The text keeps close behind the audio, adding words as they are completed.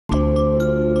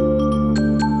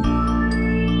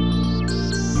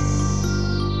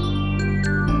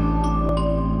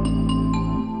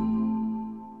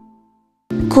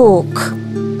cork.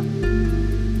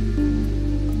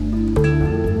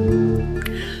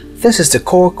 This is the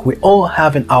cork we all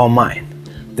have in our mind,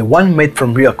 the one made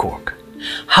from real cork.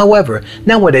 However,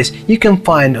 nowadays you can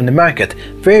find on the market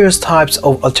various types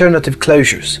of alternative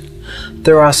closures.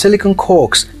 There are silicone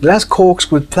corks, glass corks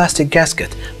with plastic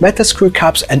gasket, metal screw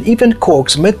caps, and even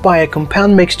corks made by a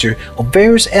compound mixture of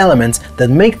various elements that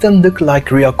make them look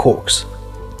like real corks.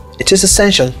 It is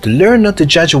essential to learn not to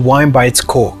judge a wine by its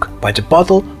cork, by the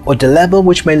bottle, or the label,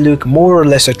 which may look more or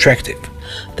less attractive.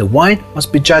 The wine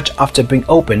must be judged after being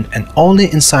opened and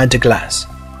only inside the glass.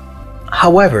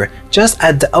 However, just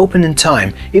at the opening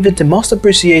time, even the most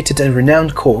appreciated and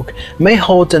renowned cork may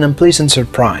hold an unpleasant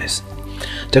surprise.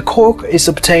 The cork is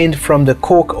obtained from the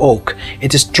cork oak.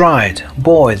 It is dried,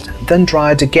 boiled, then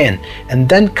dried again, and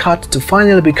then cut to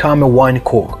finally become a wine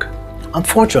cork.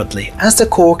 Unfortunately, as the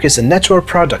cork is a natural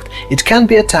product, it can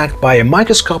be attacked by a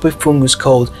microscopic fungus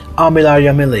called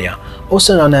Armillaria millia,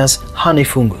 also known as honey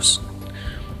fungus.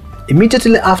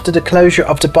 Immediately after the closure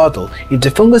of the bottle, if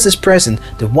the fungus is present,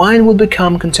 the wine will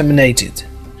become contaminated.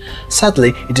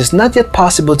 Sadly, it is not yet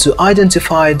possible to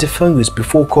identify the fungus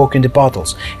before corking the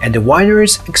bottles, and the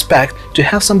wineries expect to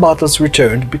have some bottles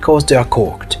returned because they are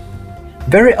corked.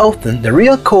 Very often, the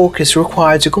real cork is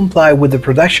required to comply with the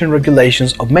production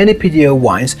regulations of many PDO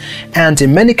wines, and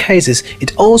in many cases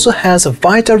it also has a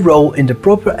vital role in the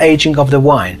proper aging of the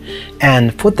wine,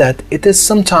 and for that it is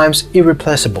sometimes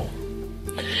irreplaceable.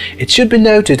 It should be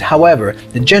noted, however,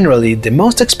 that generally the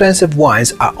most expensive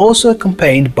wines are also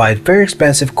accompanied by very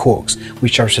expensive corks,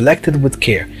 which are selected with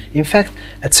care. In fact,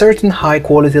 at certain high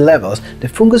quality levels, the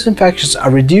fungus infections are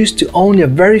reduced to only a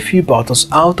very few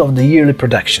bottles out of the yearly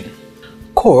production.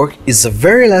 Cork is a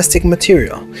very elastic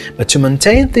material, but to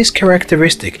maintain this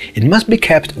characteristic it must be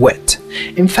kept wet.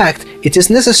 In fact, it is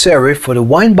necessary for the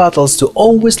wine bottles to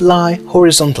always lie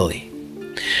horizontally.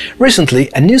 Recently,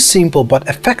 a new simple but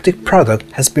effective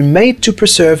product has been made to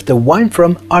preserve the wine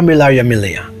from Armillaria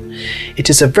millia. It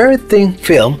is a very thin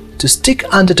film to stick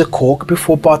under the cork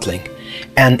before bottling,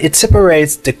 and it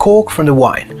separates the cork from the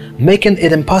wine, making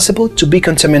it impossible to be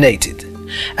contaminated.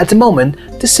 At the moment,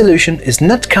 this solution is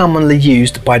not commonly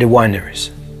used by the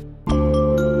wineries.